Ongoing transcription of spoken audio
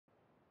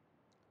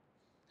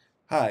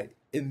Hi,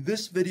 in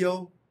this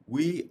video,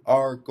 we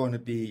are going to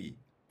be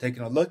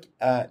taking a look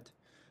at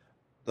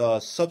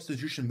the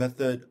substitution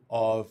method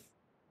of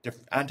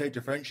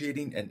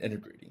anti-differentiating and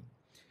integrating.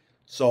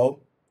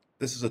 So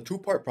this is a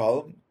two-part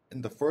problem.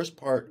 In the first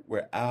part,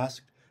 we're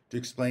asked to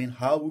explain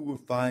how we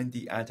would find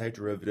the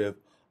antiderivative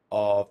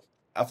of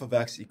f of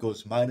x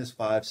equals minus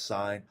 5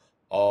 sine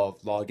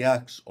of log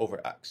x over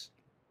x.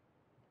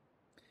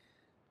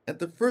 And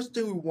the first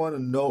thing we want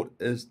to note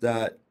is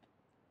that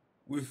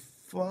we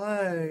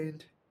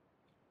find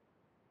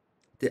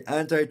the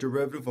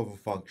antiderivative of a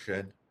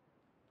function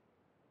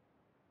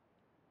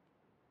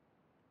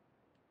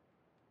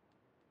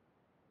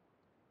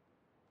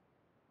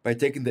by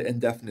taking the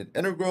indefinite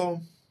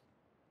integral,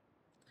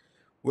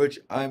 which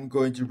I'm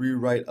going to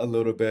rewrite a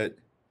little bit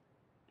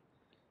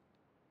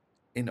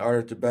in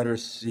order to better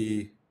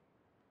see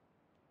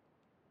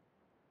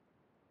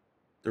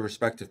the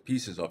respective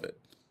pieces of it.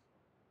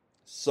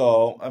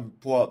 So I'm going to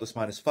pull out this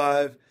minus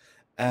 5,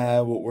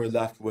 and what we're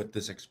left with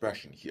this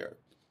expression here.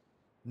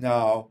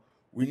 Now,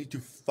 we need to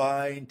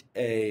find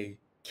a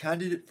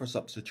candidate for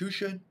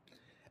substitution,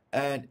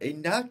 and a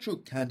natural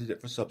candidate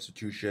for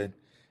substitution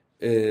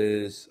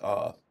is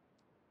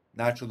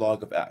natural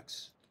log of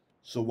x.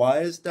 So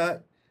why is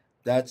that?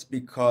 That's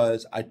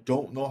because I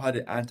don't know how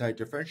to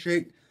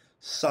anti-differentiate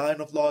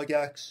sine of log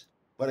x,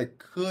 but I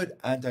could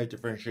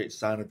anti-differentiate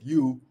sine of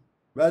u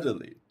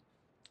readily.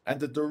 And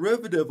the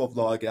derivative of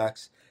log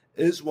x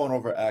is 1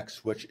 over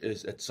x, which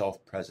is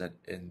itself present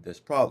in this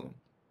problem.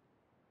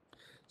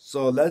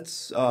 So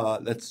let's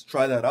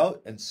try that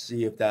out and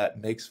see if that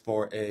makes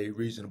for a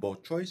reasonable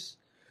choice.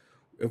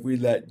 If we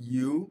let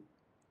u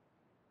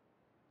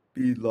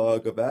be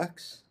log of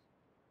x,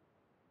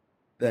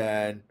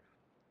 then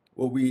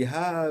what we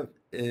have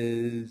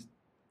is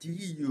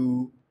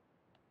du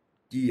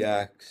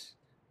dx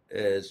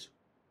is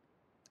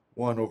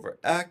 1 over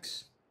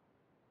x,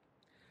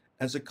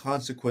 and so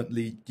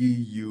consequently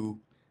du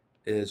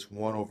is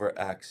 1 over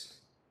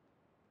x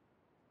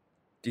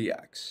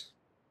dx.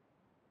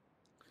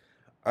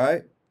 All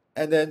right,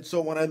 and then so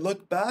when I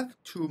look back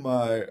to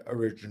my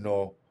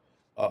original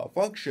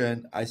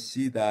function, I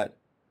see that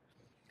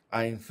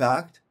I in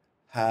fact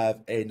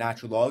have a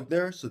natural log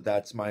there, so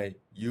that's my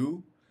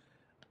u.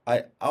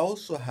 I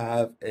also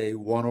have a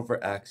 1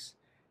 over x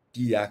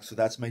dx, so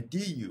that's my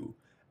du.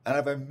 And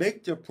if I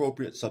make the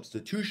appropriate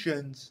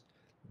substitutions,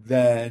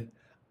 then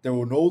there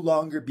will no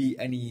longer be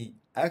any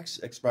x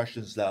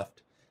expressions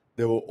left.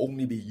 There will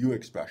only be u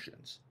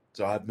expressions.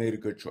 So I've made a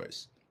good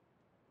choice.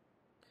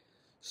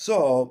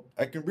 So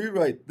I can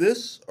rewrite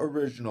this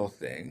original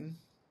thing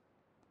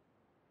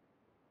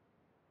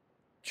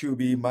to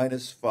be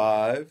minus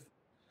 5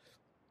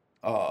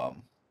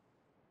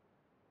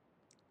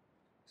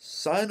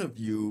 sine of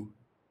u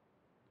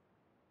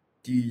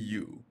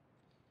du,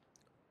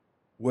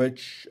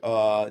 which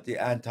the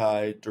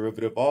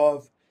antiderivative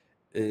of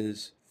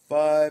is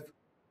 5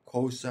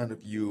 cosine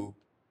of u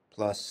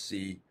plus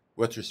c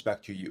with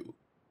respect to u.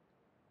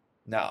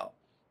 Now,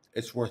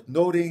 it's worth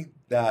noting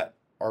that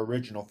our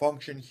original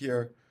function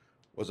here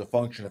was a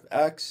function of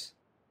x.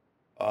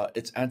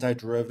 Its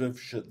antiderivative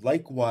should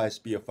likewise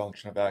be a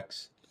function of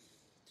x.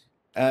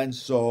 And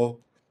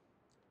so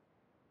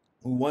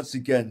we once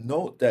again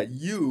note that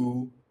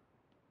u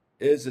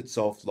is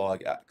itself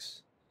log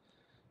x.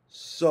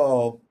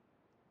 So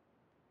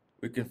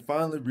we can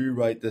finally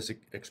rewrite this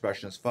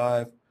expression as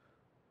 5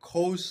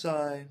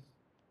 cosine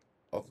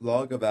of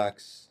log of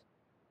x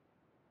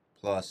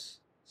plus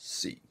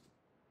c.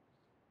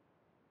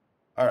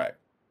 All right.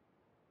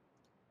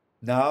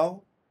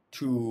 Now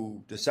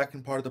to the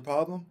second part of the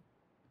problem,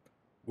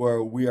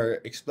 where we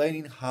are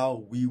explaining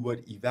how we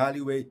would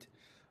evaluate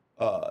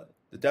the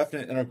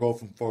definite integral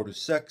from 4 to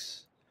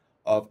 6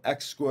 of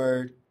x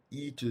squared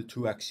e to the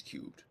 2x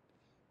cubed.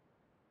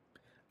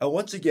 And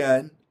once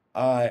again,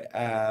 I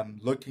am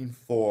looking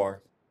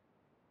for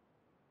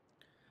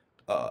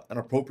an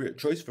appropriate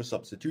choice for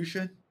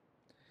substitution.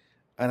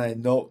 And I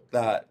note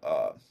that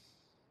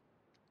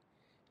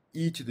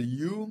e to the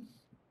u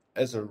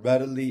is a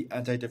readily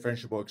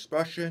antidifferentiable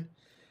expression,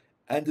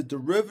 and the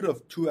derivative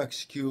of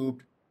 2x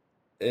cubed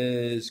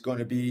is going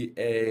to be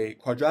a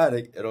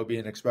quadratic. It'll be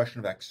an expression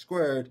of x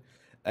squared,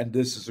 and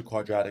this is a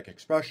quadratic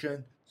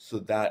expression, so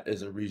that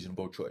is a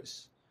reasonable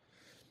choice.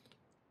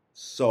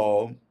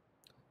 So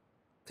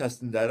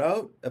testing that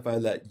out, if I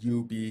let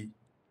u be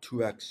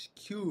 2x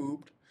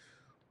cubed,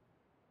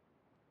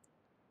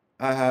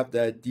 I have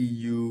that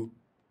du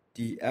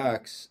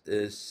dx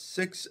is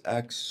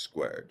 6x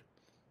squared.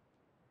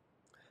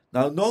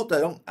 Now note that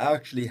I don't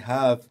actually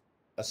have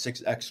a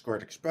 6x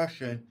squared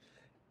expression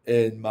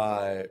in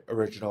my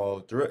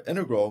original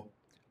integral.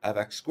 I have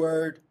x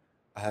squared,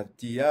 I have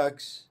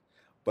dx,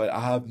 but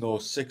I have no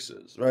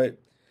 6's, right?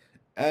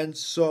 And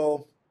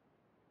so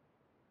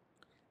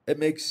it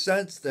makes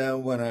sense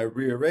then when I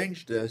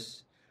rearrange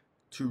this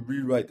to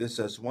rewrite this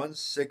as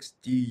 1/6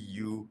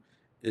 du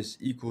is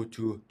equal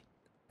to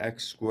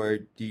x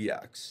squared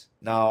dx.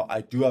 Now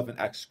I do have an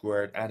x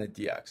squared and a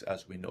dx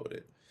as we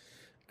noted.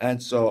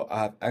 And so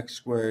I have x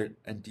squared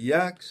and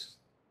dx.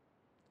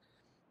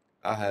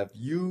 I have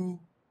u,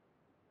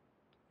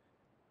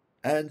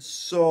 and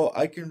so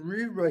I can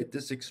rewrite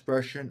this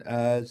expression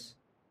as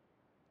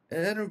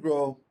an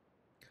integral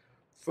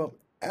from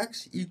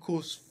x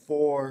equals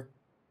 4,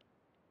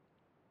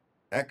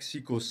 x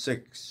equals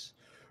 6.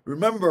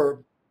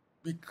 Remember,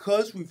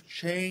 because we've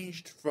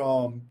changed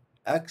from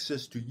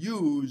x's to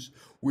u's,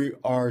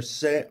 our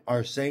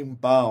same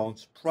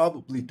bounds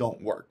probably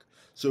don't work.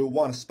 So we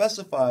want to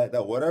specify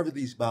that whatever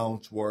these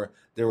bounds were,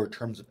 they were in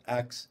terms of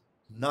x,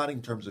 not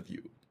in terms of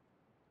u.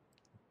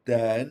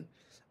 Then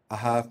I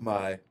have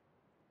my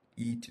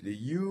e to the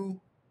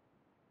u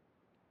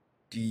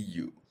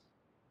du.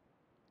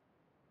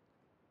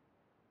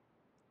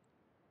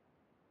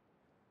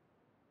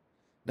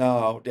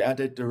 Now, the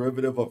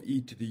antiderivative of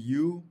e to the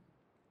u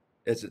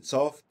is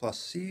itself plus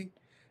c,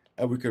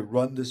 and we could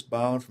run this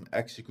bound from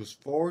x equals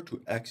 4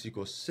 to x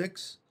equals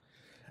 6.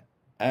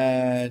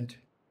 And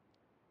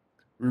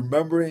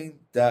remembering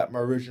that my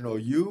original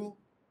u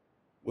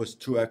was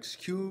 2x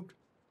cubed,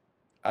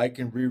 I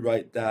can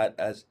rewrite that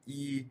as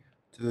e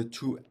to the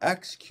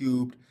 2x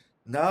cubed.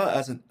 Now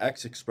as an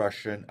x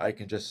expression, I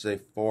can just say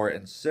 4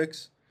 and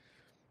 6.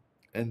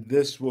 And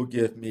this will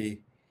give me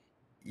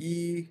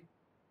e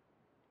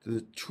to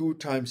the 2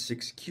 times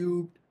 6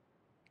 cubed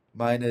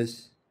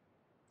minus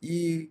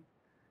e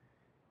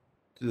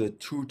to the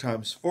 2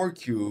 times 4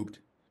 cubed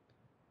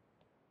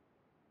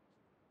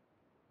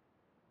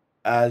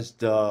as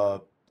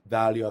the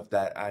value of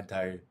that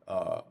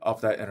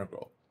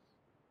integral.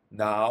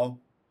 Now,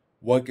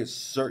 one could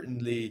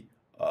certainly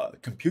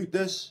compute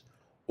this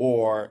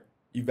or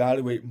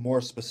evaluate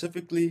more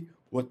specifically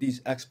what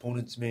these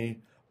exponents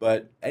mean,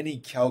 but any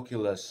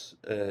calculus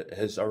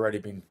has already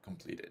been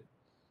completed.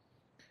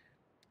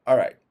 All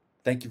right,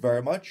 thank you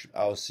very much.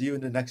 I'll see you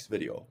in the next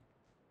video.